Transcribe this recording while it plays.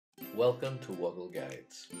Welcome to Woggle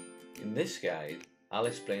Guides. In this guide, I'll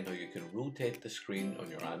explain how you can rotate the screen on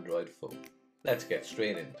your Android phone. Let's get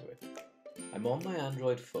straight into it. I'm on my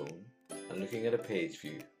Android phone and looking at a page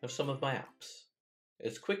view of some of my apps.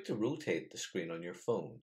 It's quick to rotate the screen on your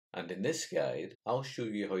phone, and in this guide, I'll show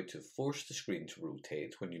you how to force the screen to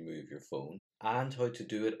rotate when you move your phone and how to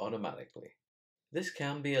do it automatically. This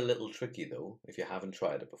can be a little tricky though if you haven't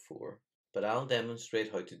tried it before, but I'll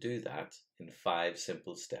demonstrate how to do that in 5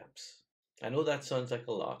 simple steps. I know that sounds like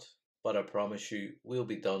a lot, but I promise you we'll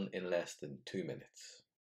be done in less than 2 minutes.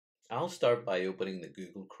 I'll start by opening the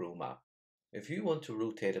Google Chrome app. If you want to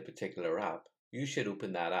rotate a particular app, you should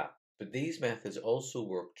open that app, but these methods also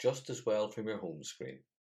work just as well from your home screen.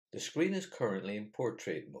 The screen is currently in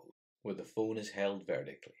portrait mode, where the phone is held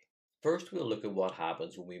vertically. First, we'll look at what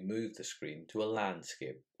happens when we move the screen to a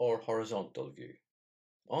landscape or horizontal view.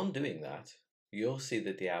 On doing that, you'll see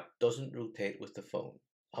that the app doesn't rotate with the phone.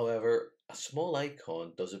 However, a small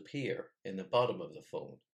icon does appear in the bottom of the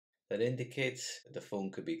phone that indicates that the phone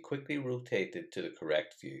could be quickly rotated to the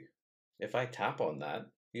correct view. If I tap on that,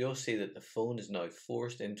 you'll see that the phone is now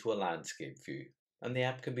forced into a landscape view and the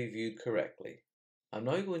app can be viewed correctly. I'm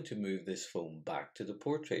now going to move this phone back to the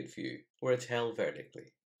portrait view where it's held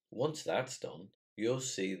vertically. Once that's done, you'll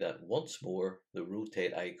see that once more the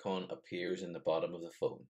rotate icon appears in the bottom of the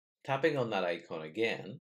phone. Tapping on that icon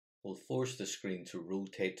again will force the screen to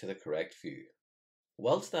rotate to the correct view.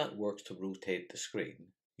 Whilst that works to rotate the screen,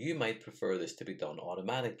 you might prefer this to be done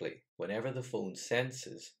automatically whenever the phone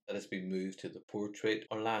senses that it's been moved to the portrait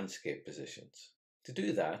or landscape positions. To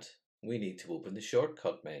do that, we need to open the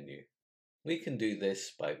shortcut menu. We can do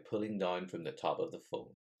this by pulling down from the top of the phone.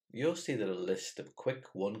 You'll see that a list of quick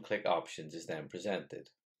one-click options is then presented,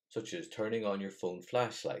 such as turning on your phone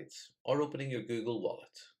flashlights or opening your Google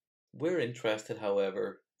Wallet. We're interested,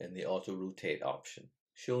 however, in the auto rotate option,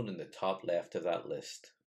 shown in the top left of that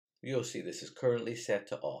list. You'll see this is currently set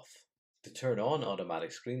to off. To turn on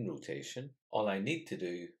automatic screen rotation, all I need to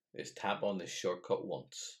do is tap on this shortcut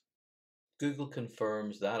once. Google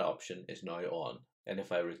confirms that option is now on, and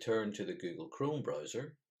if I return to the Google Chrome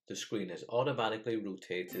browser, the screen is automatically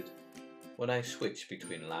rotated when I switch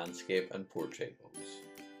between landscape and portrait modes.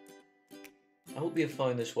 I hope you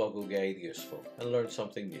found this Woggle guide useful and learned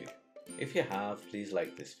something new. If you have, please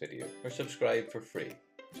like this video or subscribe for free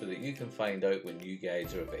so that you can find out when new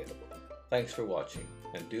guides are available. Thanks for watching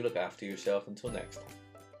and do look after yourself until next time.